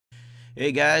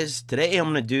Hey guys, today I'm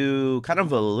gonna do kind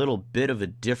of a little bit of a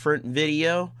different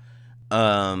video.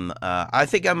 I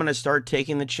think I'm gonna start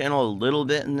taking the channel a little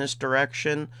bit in this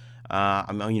direction.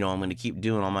 I'm gonna keep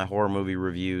doing all my horror movie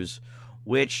reviews,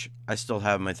 which I still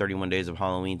have my 31 Days of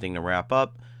Halloween thing to wrap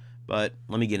up. But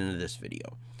let me get into this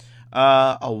video.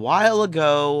 A while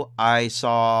ago, I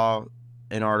saw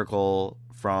an article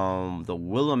from the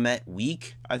Willamette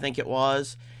Week, I think it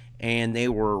was, and they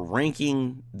were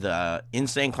ranking the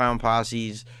Insane Clown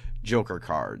Posse's Joker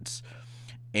cards.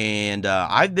 And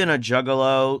I've been a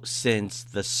Juggalo since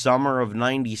the summer of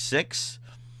 '96,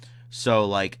 so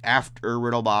like after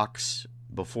Riddlebox,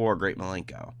 before Great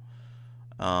Malenko.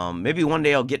 Maybe one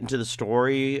day I'll get into the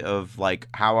story of like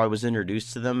how I was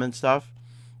introduced to them and stuff.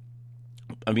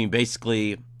 I mean,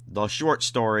 basically, the short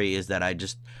story is that I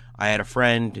had a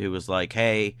friend who was like,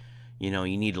 hey, you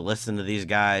need to listen to these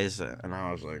guys. And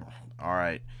I was like, all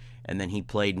right. And then he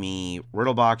played me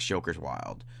Riddlebox, Joker's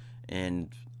Wild. And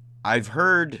I've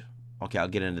heard, okay, I'll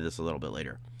get into this a little bit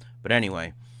later. But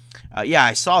anyway, yeah,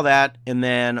 I saw that. And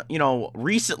then,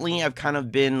 recently I've kind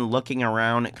of been looking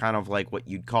around at kind of like what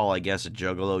you'd call, I guess, a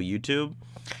Juggalo YouTube.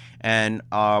 And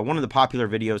one of the popular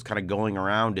videos kind of going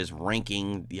around is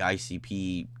ranking the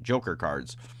ICP Joker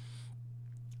cards.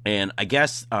 And I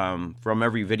guess from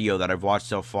every video that I've watched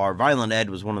so far, Violent Ed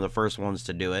was one of the first ones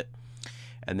to do it.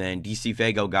 And then DC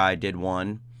Fago Guy did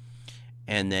one.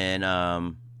 And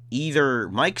then either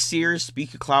Mike Sears'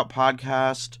 Speak of Clout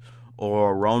podcast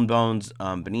or Roan Bones'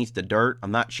 Beneath the Dirt. I'm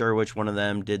not sure which one of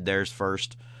them did theirs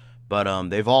first. But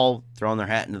they've all thrown their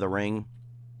hat into the ring.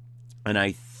 And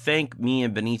I think me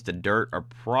and Beneath the Dirt are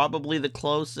probably the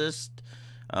closest.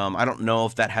 I don't know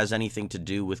if that has anything to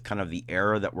do with kind of the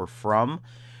era that we're from,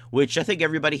 which I think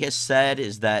everybody has said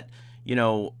is that,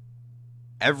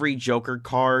 every Joker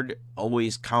card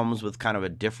always comes with kind of a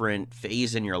different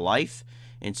phase in your life.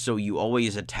 And so you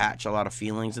always attach a lot of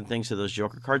feelings and things to those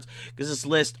Joker cards. Because this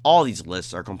list, all these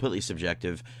lists are completely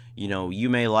subjective. You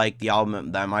may like the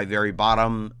album at my very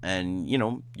bottom, and,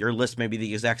 your list may be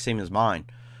the exact same as mine.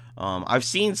 I've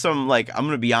seen some, I'm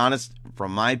going to be honest,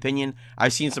 from my opinion,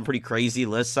 I've seen some pretty crazy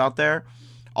lists out there.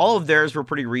 All of theirs were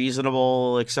pretty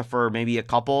reasonable, except for maybe a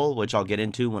couple, which I'll get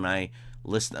into when I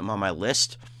list them on my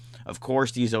list. Of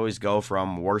course, these always go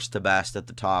from worst to best at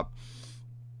the top.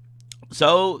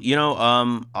 So,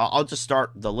 I'll just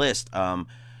start the list. At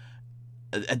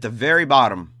the very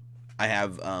bottom, I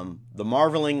have the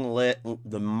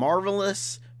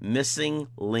Marvelous Missing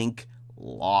Link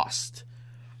Lost.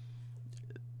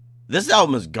 This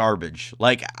album is garbage.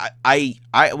 Like,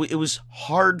 it was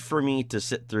hard for me to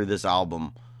sit through this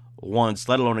album once,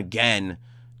 let alone again,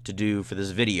 to do for this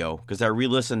video, because I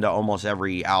re-listened to almost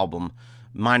every album,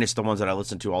 minus the ones that I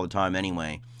listen to all the time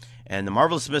anyway. And the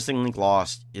Marvelous Missing Link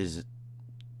Lost is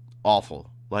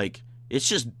awful. Like, it's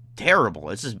just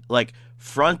terrible. It's just, like,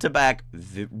 front to back,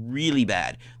 really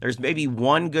bad. There's maybe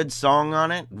one good song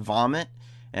on it, Vomit.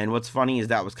 And what's funny is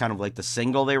that was kind of like the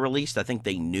single they released. I think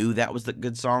they knew that was the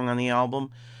good song on the album.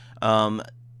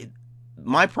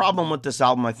 My problem with this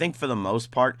album, I think for the most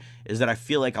part, is that I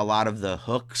feel like a lot of the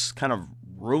hooks kind of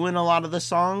ruin a lot of the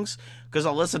songs. Because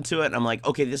I'll listen to it and I'm like,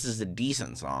 okay, this is a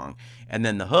decent song. And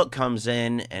then the hook comes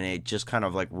in and it just kind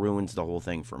of like ruins the whole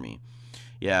thing for me.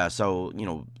 Yeah, so,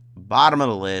 bottom of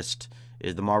the list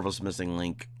is the Marvelous Missing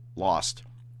Link Lost.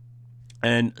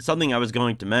 And something I was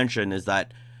going to mention is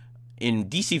that in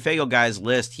DC Fago Guy's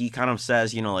list, he kind of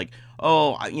says,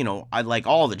 oh, I like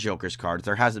all the Joker's cards.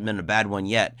 There hasn't been a bad one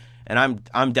yet. And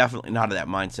I'm definitely not of that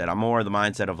mindset. I'm more of the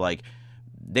mindset of, like,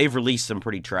 they've released some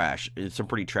pretty trash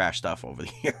stuff over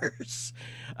the years.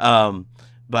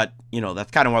 But,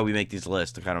 that's kind of why we make these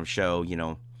lists, to kind of show,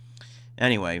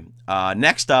 Anyway,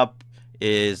 next up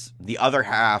is the other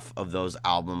half of those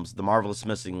albums, the Marvelous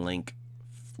Missing Link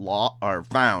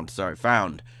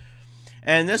Found.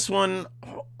 And this one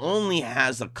only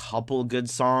has a couple good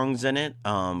songs in it.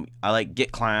 I like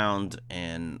Get Clowned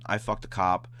and I Fucked a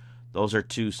Cop. Those are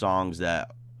two songs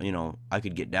that, I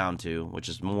could get down to, which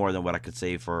is more than what I could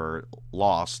say for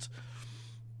Lost.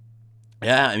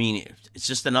 Yeah, I mean, it's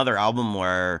just another album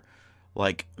where,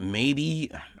 like,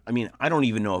 maybe, I don't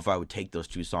even know if I would take those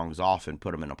two songs off and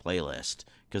put them in a playlist,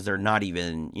 because they're not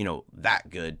even, that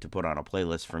good to put on a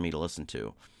playlist for me to listen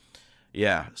to.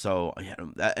 Yeah, so,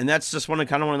 and that's just one of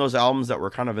those albums that were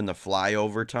kind of in the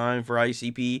flyover time for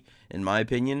ICP, in my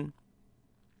opinion.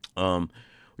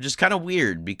 Which is kind of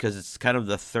weird, because it's kind of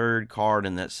the third card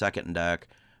in that second deck,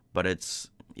 but it's,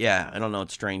 yeah, I don't know,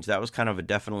 it's strange. That was kind of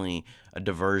definitely a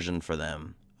diversion for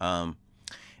them. And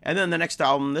then the next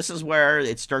album, this is where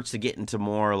it starts to get into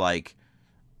more,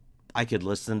 I could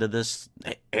listen to this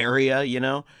area,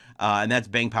 and that's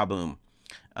Bang Pa Boom.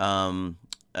 In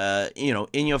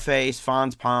Your Face,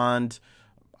 Fawn's Pond.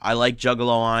 I like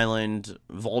Juggalo Island.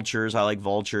 Vultures, I like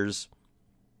Vultures.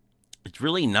 It's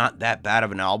really not that bad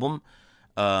of an album.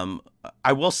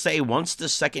 I will say, once the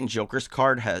second Joker's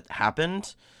card had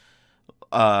happened,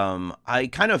 I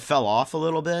kind of fell off a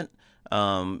little bit,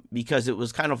 because it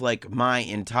was kind of like my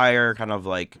entire kind of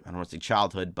like, I don't want to say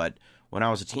childhood, but when I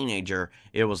was a teenager,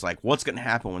 it was like, what's going to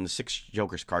happen when the sixth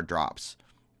Joker's card drops?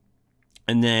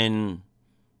 And then,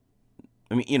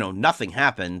 I mean, nothing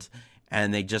happened,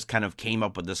 and they just kind of came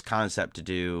up with this concept to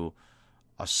do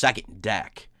a second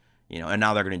deck, and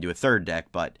now they're going to do a third deck,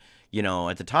 but,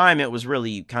 at the time, it was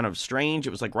really kind of strange. It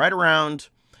was like right around,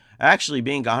 actually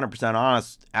being 100%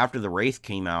 honest, after The Wraith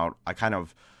came out, I kind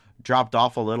of dropped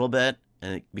off a little bit,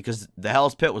 because The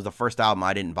Hell's Pit was the first album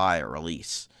I didn't buy at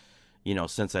release,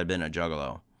 since I'd been a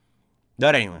Juggalo.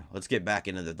 But anyway, let's get back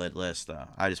into the list.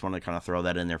 I just wanted to kind of throw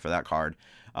that in there for that card.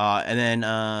 And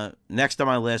then next on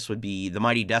my list would be The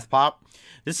Mighty Death Pop.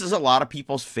 This is a lot of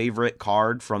people's favorite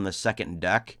card from the second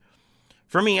deck.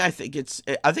 For me, I think it's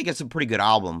a pretty good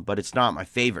album, but it's not my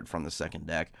favorite from the second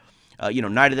deck.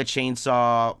 Night of the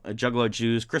Chainsaw, Juggalo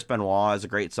Juice, Chris Benoit is a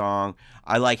great song.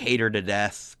 I like Hate Her to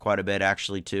Death quite a bit,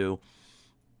 actually, too.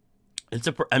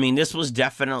 This was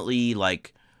definitely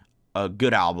like a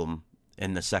good album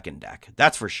in the second deck.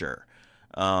 That's for sure.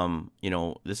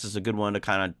 This is a good one to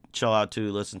kind of chill out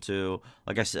to, listen to.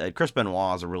 Like I said, Chris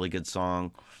Benoit is a really good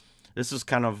song. This is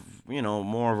kind of,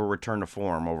 more of a return to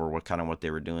form over what they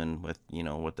were doing with,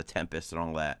 with the Tempest and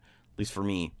all that, at least for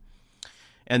me.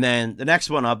 And then the next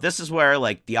one up, this is where,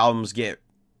 like, the albums get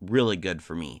really good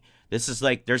for me. This is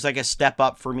like, there's like a step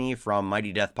up for me from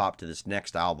Mighty Death Pop to this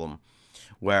next album,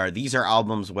 where these are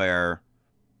albums where,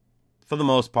 for the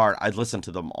most part, I'd listen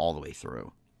to them all the way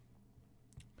through.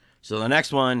 So the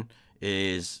next one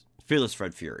is Fearless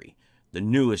Fred Fury, the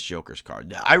newest Joker's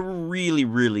card. I really,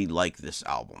 really like this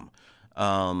album.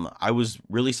 I was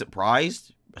really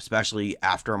surprised, especially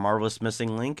after A Marvelous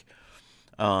Missing Link,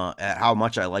 at how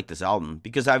much I like this album,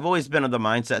 because I've always been of the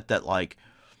mindset that, like,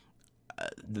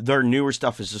 their newer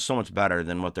stuff is just so much better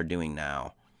than what they're doing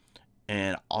now.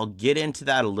 And I'll get into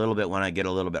that a little bit when I get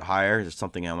a little bit higher. It's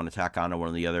something I want to tack on to one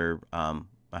of the other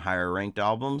higher ranked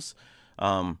albums.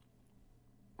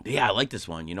 Yeah, I like this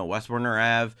one.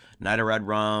 Westburner Ave, Night of Red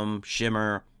Rum,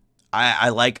 Shimmer. I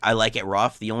like it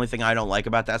rough. The only thing I don't like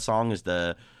about that song is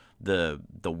the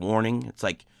warning. It's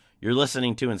like you're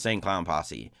listening to Insane Clown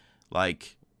Posse.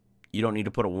 Like, you don't need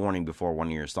to put a warning before one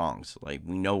of your songs. Like,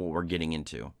 we know what we're getting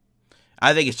into.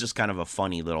 I think it's just kind of a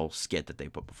funny little skit that they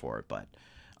put before it, but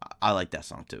I like that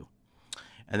song too.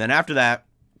 And then after that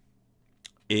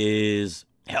is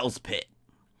Hell's Pit.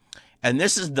 And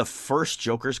this is the first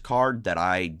Joker's card that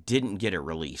I didn't get at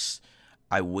release.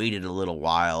 I waited a little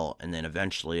while, and then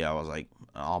eventually I was like,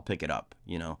 I'll pick it up,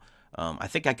 I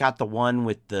think I got the one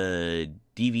with the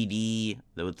DVD,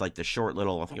 with like the short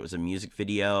little, I think it was a music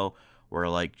video, where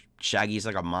like Shaggy's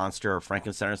like a monster or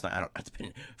Frankenstein or something. It's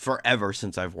been forever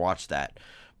since I've watched that.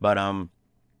 But,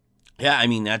 yeah,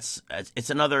 it's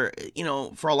another,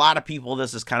 for a lot of people,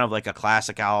 this is kind of like a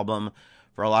classic album.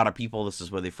 For a lot of people, this is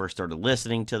where they first started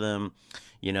listening to them.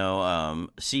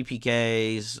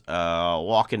 CPKs,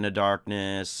 Walk in the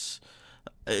Darkness.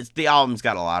 The album's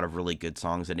got a lot of really good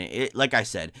songs in it. Like I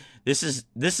said, this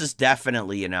is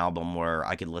definitely an album where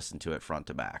I could listen to it front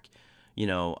to back.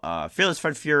 Fearless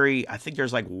Fred Fury, I think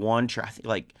there's like one track, I think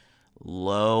like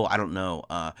Low, I don't know.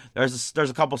 There's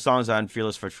a couple songs on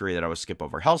Fearless Fred Fury that I would skip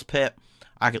over. Hell's Pit,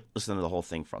 I could listen to the whole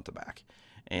thing front to back.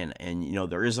 And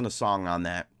there isn't a song on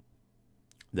that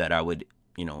I would,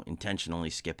 intentionally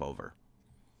skip over.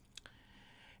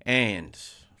 And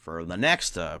for the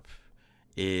next up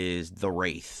is The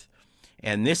Wraith.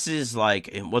 And this is like,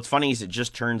 and what's funny is it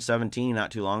just turned 17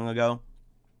 not too long ago.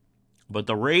 But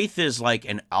The Wraith is like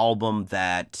an album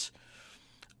that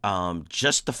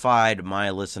justified my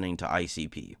listening to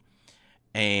ICP.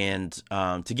 And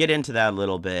to get into that a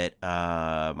little bit,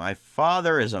 my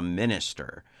father is a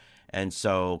minister. And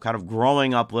so kind of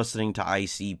growing up listening to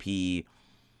ICP,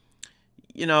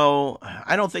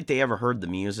 I don't think they ever heard the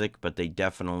music, but they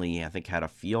definitely, I think, had a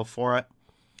feel for it.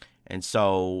 And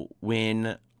so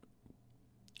when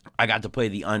I got to play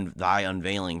the Thy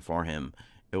Unveiling for him,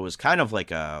 it was kind of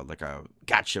like a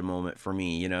gotcha moment for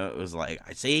me. It was like,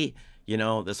 I see,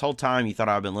 this whole time you thought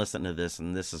I've been listening to this,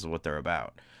 and this is what they're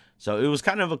about. So it was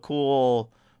kind of a cool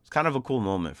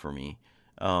moment for me.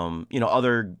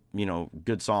 Other,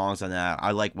 good songs on that.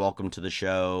 I like Welcome to the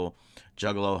Show,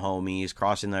 Juggalo Homies,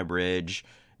 Crossing Thy Bridge.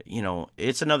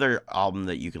 It's another album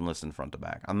that you can listen front to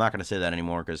back. I'm not going to say that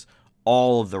anymore because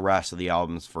all of the rest of the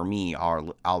albums, for me, are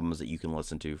albums that you can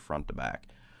listen to front to back.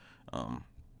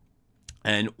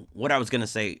 And what I was going to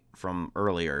say from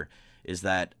earlier is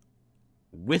that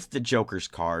with the Joker's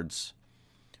cards,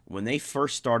 when they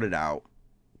first started out,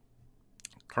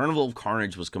 Carnival of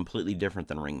Carnage was completely different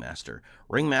than Ringmaster.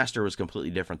 Ringmaster was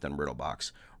completely different than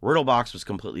Riddlebox. Riddlebox was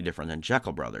completely different than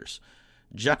Jekyll Brothers.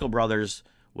 Jekyll Brothers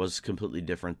was completely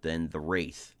different than the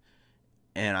Wraith.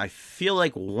 And I feel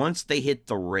like once they hit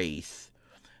the Wraith,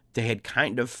 they had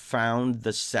kind of found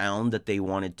the sound that they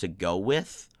wanted to go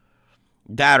with.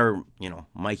 That, or, you know,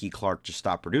 Mikey Clark just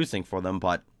stopped producing for them,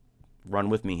 but run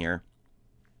with me here.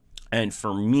 And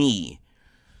for me,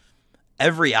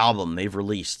 every album they've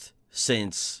released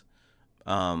since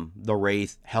the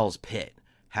Wraith Hell's Pit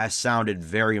has sounded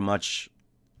very much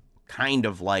kind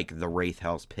of like the Wraith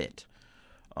Hell's Pit.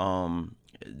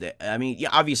 I mean, yeah,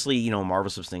 obviously, you know,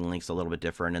 Marvelous Sting Link's a little bit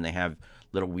different, and they have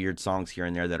little weird songs here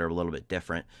and there that are a little bit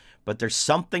different. But there's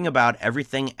something about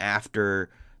everything after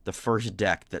the first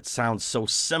deck that sounds so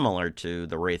similar to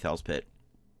the Wraith Hell's Pit.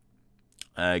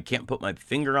 I can't put my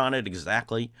finger on it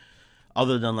exactly,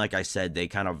 other than, like I said, they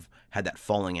kind of had that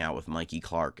falling out with Mikey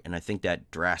Clark, and I think that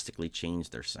drastically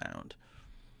changed their sound.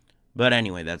 But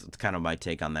anyway, that's kind of my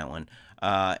take on that one.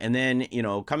 And then, you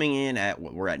know, coming in at,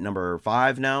 we're at number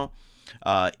 5 now,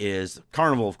 is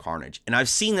Carnival of Carnage. And I've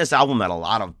seen this album at a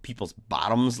lot of people's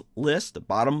bottom list,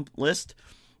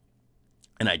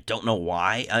 and I don't know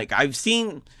why. Like, I've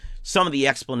seen some of the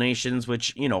explanations,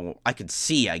 which, you know, I could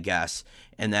see, I guess,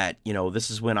 and that, you know, this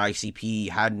is when ICP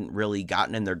hadn't really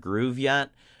gotten in their groove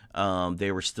yet.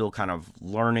 They were still kind of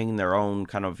learning their own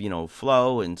kind of, you know,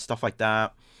 flow and stuff like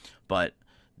that. But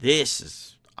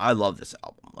I love this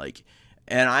album. Like,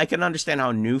 and I can understand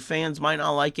how new fans might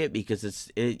not like it, because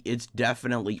it's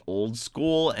definitely old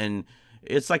school, and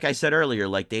it's like I said earlier,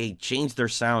 like, they changed their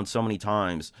sound so many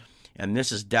times, and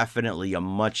this is definitely a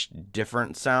much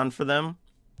different sound for them.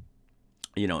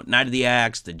 You know, Night of the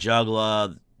Axe, The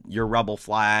Juggler, Your Rebel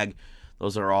Flag,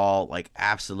 those are all, like,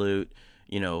 absolute,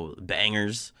 you know,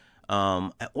 bangers.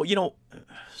 Well, you know,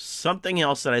 something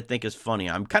else that I think is funny,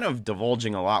 I'm kind of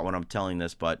divulging a lot when I'm telling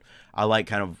this, but I like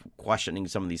kind of questioning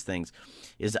some of these things,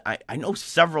 is I know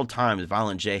several times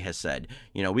Violent J has said,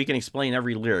 you know, we can explain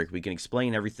every lyric, we can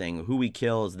explain everything, who we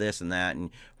kill is this and that, and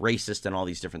racist and all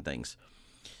these different things.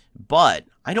 But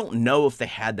I don't know if they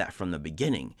had that from the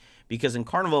beginning, because in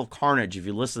Carnival of Carnage, if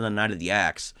you listen to Night of the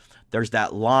Axe, there's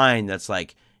that line that's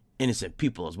like, innocent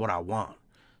people is what I want,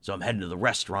 so I'm heading to the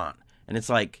restaurant. And it's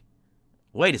like,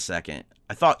 wait a second,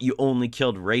 I thought you only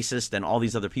killed racist and all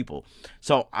these other people.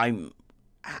 So I'm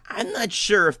not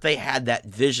sure if they had that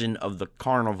vision of the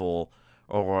carnival,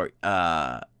 or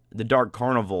the Dark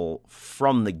Carnival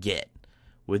from the get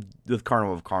with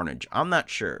Carnival of Carnage. I'm not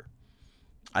sure.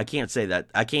 I can't say that.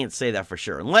 I can't say that for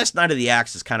sure. Unless Night of the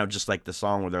Axe is kind of just like the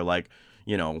song where they're like,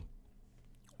 you know,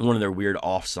 one of their weird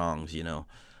off songs, you know.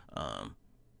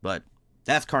 But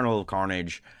that's Carnival of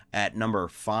Carnage at number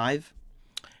 5.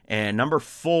 And number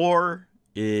 4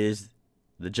 is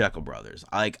the Jekyll Brothers.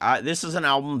 This is an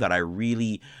album that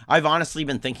I've honestly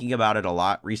been thinking about it a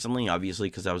lot recently, obviously,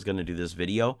 because I was going to do this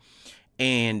video.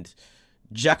 And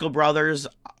Jekyll Brothers,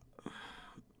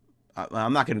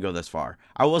 I'm not going to go this far.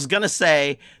 I was going to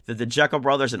say that the Jekyll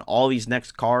Brothers and all these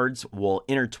next cards will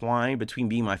intertwine between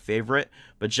being my favorite,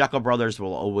 but Jekyll Brothers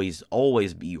will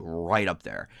always be right up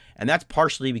there. And that's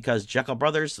partially because Jekyll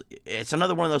Brothers, it's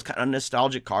another one of those kind of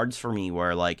nostalgic cards for me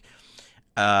where, like,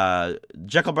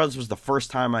 Jekyll Brothers was the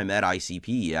first time I met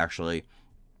ICP, actually.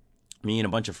 Me and a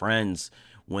bunch of friends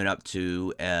went up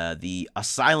to the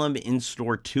Asylum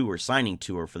in-store tour, signing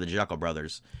tour for the Jekyll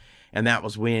Brothers. And that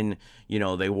was when, you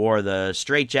know, they wore the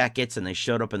straitjackets and they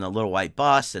showed up in the little white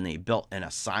bus and they built an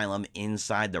asylum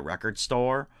inside the record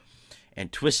store.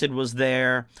 And Twisted was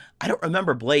there. I don't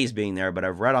remember Blaze being there, but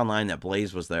I've read online that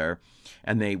Blaze was there.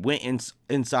 And they went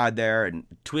inside there, and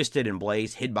Twisted and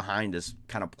Blaze hid behind this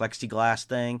kind of plexiglass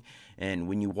thing. And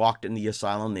when you walked in the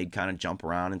asylum, they'd kind of jump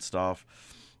around and stuff.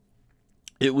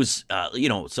 It was, you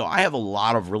know, so I have a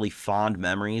lot of really fond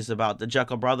memories about the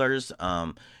Jekyll Brothers.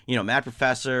 You know, Mad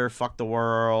Professor, Fuck the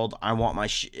World, I Want My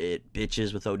Shit,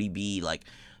 Bitches with ODB. Like,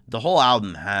 the whole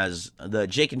album has the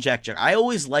Jake and Jack. I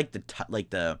always like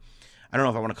the I don't know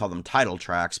if I want to call them title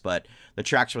tracks, but the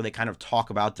tracks where they kind of talk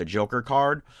about the Joker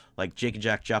card, like Jake and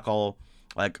Jack Jekyll.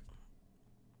 Like,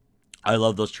 I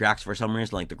love those tracks for some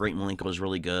reason. Like, The Great Malenko was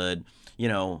really good, you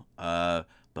know.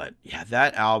 But yeah,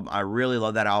 that album, I really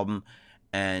love that album.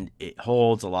 And it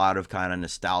holds a lot of kind of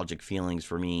nostalgic feelings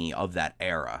for me of that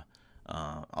era.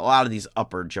 A lot of these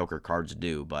upper Joker cards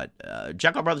do, but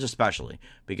Jekyll Brothers especially,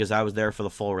 because I was there for the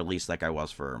full release like I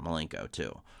was for Malenko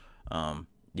too.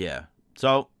 Yeah.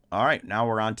 So, all right, now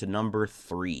we're on to number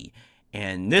 3.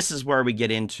 And this is where we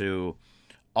get into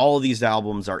all of these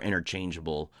albums are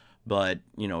interchangeable. But,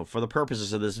 you know, for the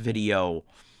purposes of this video,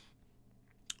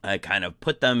 I kind of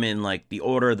put them in, like, the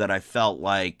order that I felt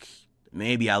like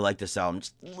maybe I like this album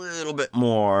just a little bit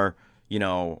more, you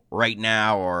know, right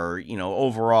now or, you know,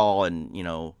 overall. And,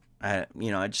 I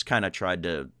just kind of tried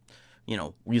to,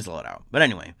 weasel it out. But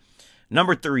anyway,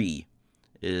 number 3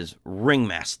 is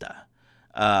Ringmaster.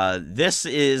 This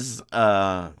is,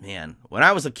 man, when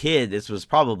I was a kid, this was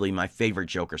probably my favorite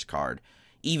Joker's card.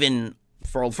 Even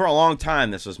for a long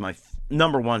time, this was my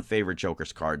number 1 favorite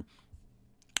Joker's card.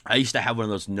 I used to have one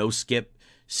of those no-skip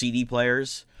CD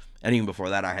players, and even before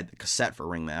that, I had the cassette for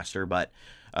Ringmaster, but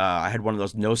I had one of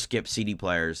those no-skip CD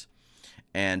players,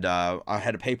 and I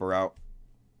had a paper route,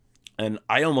 and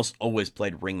I almost always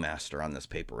played Ringmaster on this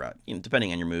paper route,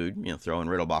 depending on your mood, throw in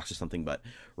Riddle Box or something, but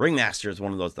Ringmaster is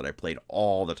one of those that I played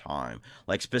all the time,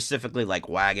 like specifically like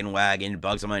Wagon Wagon,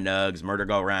 Bugs on My Nugs, Murder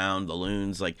Go Round, The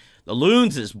Loons. Like, The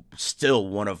Loons is still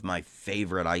one of my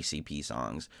favorite ICP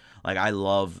songs. Like, I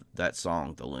love that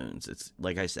song, The Loons. It's,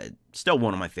 like I said, still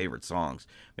one of my favorite songs.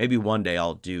 Maybe one day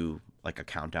I'll do, like, a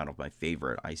countdown of my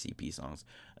favorite ICP songs.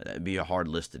 It'd be a hard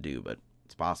list to do, but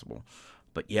it's possible.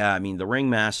 But, yeah, I mean, the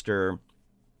Ringmaster,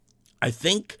 I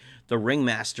think the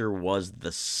Ringmaster was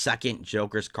the second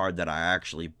Joker's card that I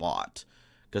actually bought.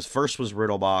 Because first was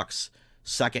Riddle Box,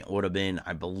 second would have been,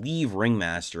 I believe,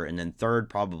 Ringmaster, and then third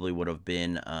probably would have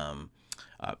been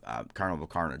Carnival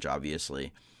Carnage,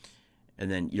 obviously. And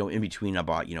then, in between, I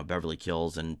bought, Beverly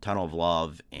Kills and Tunnel of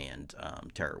Love and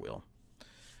Terror Wheel.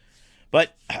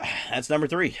 But that's number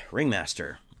 3,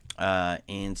 Ringmaster.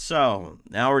 And so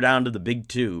now we're down to the big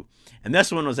 2. And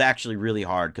this one was actually really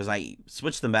hard because I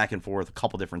switched them back and forth a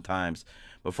couple different times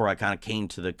before I kind of came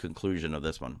to the conclusion of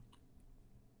this one.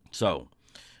 So,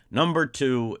 number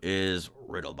 2 is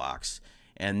Riddle Box.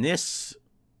 And this,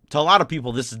 to a lot of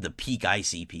people, this is the peak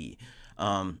ICP.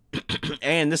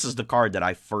 And this is the card that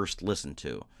I first listened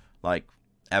to, like,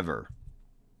 ever.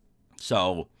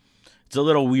 So, it's a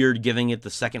little weird giving it the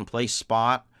second place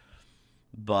spot,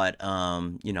 but,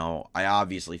 I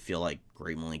obviously feel like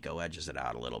Great Malenko edges it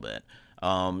out a little bit.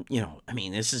 I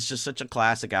mean, this is just such a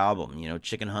classic album,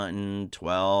 Chicken Huntin',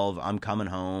 12, I'm Coming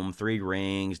Home, 3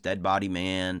 Rings, Dead Body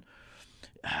Man,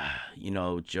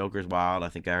 Joker's Wild, I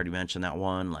think I already mentioned that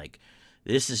one. Like,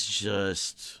 this is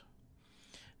just...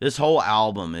 This whole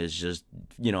album is just,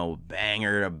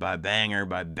 banger by banger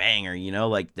by banger,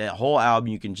 like that whole album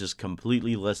you can just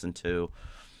completely listen to.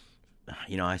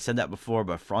 I said that before,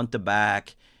 but front to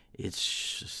back,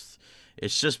 it's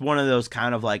just one of those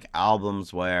kind of like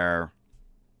albums where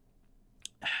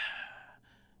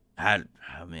I'm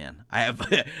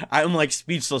like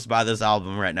speechless by this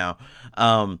album right now.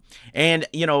 And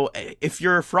if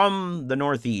you're from the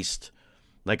Northeast,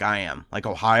 like I am, like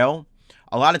Ohio,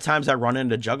 a lot of times I run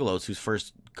into juggalos whose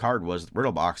first card was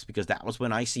Riddle Box because that was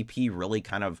when ICP really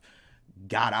kind of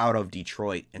got out of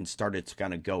Detroit and started to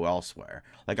kind of go elsewhere.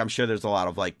 Like, I'm sure there's a lot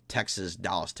of, like,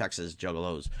 Dallas, Texas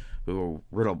juggalos who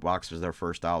Riddle Box was their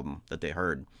first album that they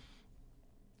heard.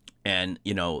 And,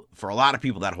 for a lot of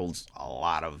people, that holds a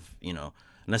lot of,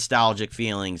 nostalgic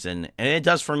feelings, and it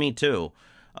does for me, too.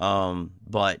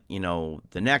 But,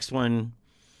 the next one,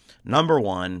 number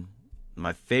 1,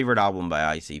 my favorite album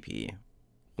by ICP,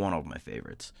 one of my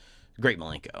favorites, Great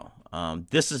Malenko.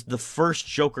 This is the first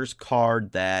Joker's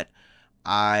card that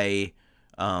I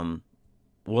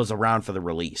was around for the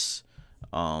release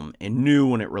and knew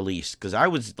when it released, because I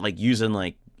was like using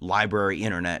like library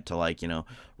internet to like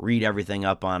read everything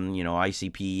up on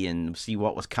ICP and see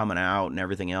what was coming out and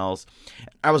everything else.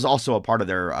 I was also a part of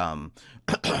their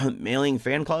mailing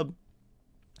fan club,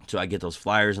 so I get those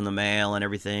flyers in the mail and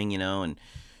everything, and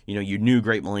you knew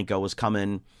Great Malenko was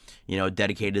coming,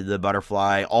 dedicated to the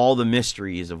butterfly, all the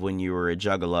mysteries of when you were a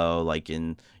juggalo, like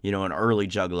in, an early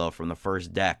juggalo from the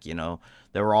first deck,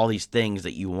 there were all these things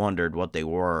that you wondered what they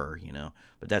were,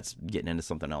 but that's getting into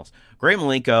something else. Great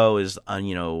Malenko is,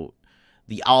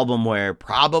 the album where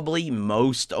probably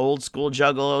most old school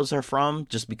juggalos are from,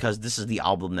 just because this is the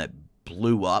album that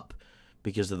blew up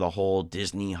because of the whole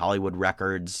Disney Hollywood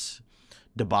Records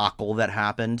debacle that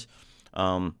happened.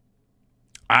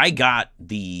 I got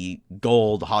the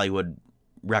gold Hollywood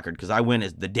record because I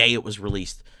went the day it was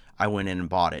released. I went in and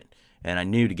bought it, and I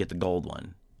knew to get the gold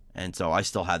one, and so I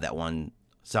still have that one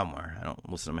somewhere. I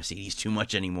don't listen to my CDs too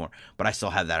much anymore, but I still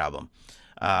have that album.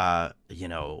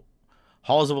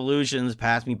 Halls of Illusions,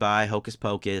 Pass Me By, Hocus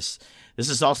Pocus. This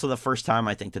is also the first time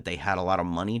I think that they had a lot of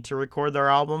money to record their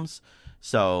albums,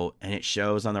 and it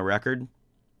shows on the record.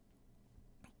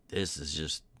 This is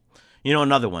just, You know,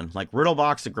 another one, like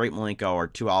Riddlebox and Great Milenko are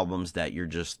two albums that you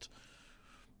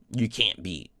can't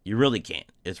beat. You really can't.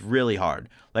 It's really hard.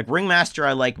 Like Ringmaster,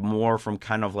 I like more from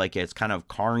kind of like it's kind of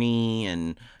carny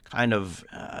and kind of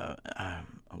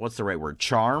what's the right word?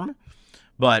 Charm.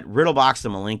 But Riddlebox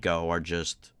and Milenko are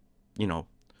just, you know,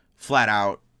 flat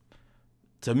out,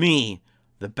 to me,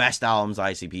 the best albums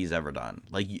ICP's ever done.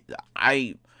 Like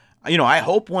I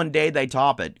hope one day they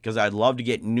top it, because I'd love to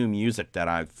get new music that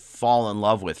I fall in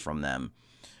love with from them.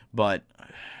 But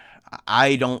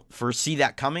I don't foresee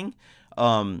that coming.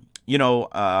 You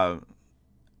know,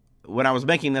 when I was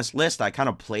making this list, I kind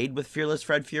of played with Fearless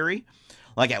Fred Fury.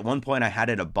 Like at one point I had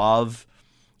it above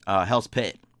Hell's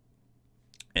Pit.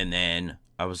 And then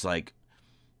I was like,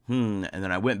 and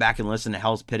then I went back and listened to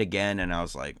Hell's Pit again, and I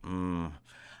was like,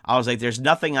 I was like, there's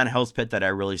nothing on Hell's Pit that I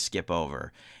really skip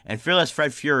over. And Fearless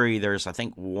Fred Fury, there's, I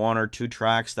think, 1 or 2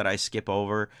 tracks that I skip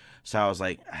over. So I was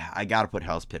like, I got to put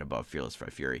Hell's Pit above Fearless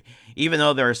Fred Fury. Even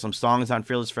though there are some songs on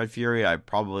Fearless Fred Fury I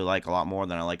probably like a lot more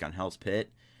than I like on Hell's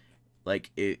Pit. Like,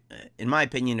 in my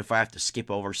opinion, if I have to skip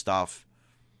over stuff,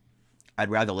 I'd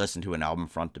rather listen to an album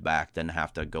front to back than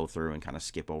have to go through and kind of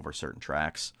skip over certain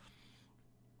tracks.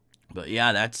 But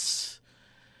yeah, that's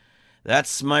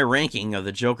my ranking of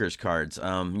the Joker's cards.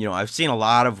 You know, I've seen a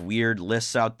lot of weird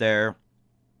lists out there.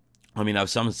 I mean, I've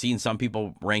seen some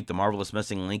people rank The Marvelous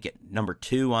Missing Link at number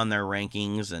 2 on their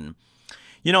rankings. And,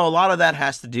 you know, a lot of that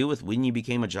has to do with when you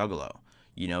became a Juggalo.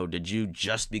 You know, did you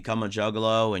just become a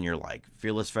Juggalo and you're like,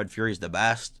 Fearless Fred Fury's the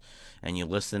best? And you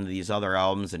listen to these other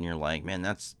albums and you're like, man,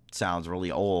 that sounds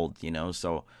really old, you know?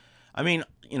 So, I mean,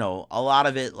 you know, a lot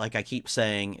of it, like I keep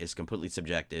saying, is completely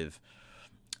subjective.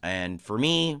 And for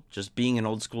me, just being an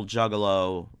old school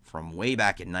Juggalo from way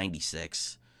back in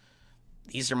 '96,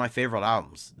 these are my favorite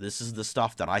albums. This is the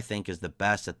stuff that I think is the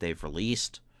best that they've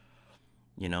released.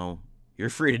 You know, you're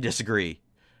free to disagree.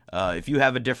 If you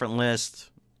have a different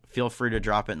list, feel free to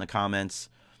drop it in the comments.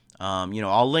 You know,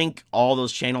 I'll link all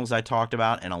those channels I talked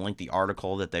about, and I'll link the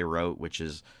article that they wrote, which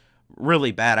is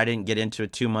really bad. I didn't get into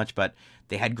it too much, but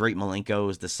they had Great Milenko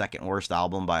as the second worst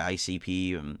album by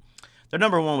ICP, and their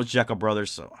number 1 was Jekyll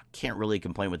Brothers, so I can't really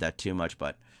complain with that too much,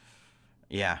 but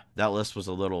yeah, that list was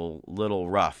a little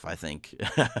rough, I think.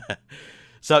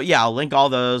 So yeah, I'll link all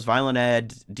those: Violent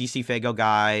Ed, DC Fago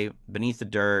Guy, Beneath the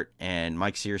Dirt, and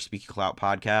Mike Sears Speaking Clout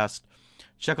podcast.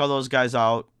 Check all those guys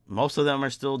out. Most of them are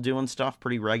still doing stuff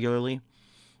pretty regularly,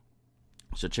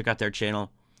 so check out their channel.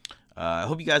 I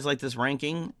hope you guys like this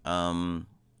ranking.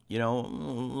 You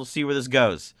know, we'll see where this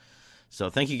goes. So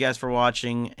thank you guys for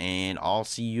watching, and I'll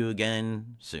see you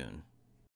again soon.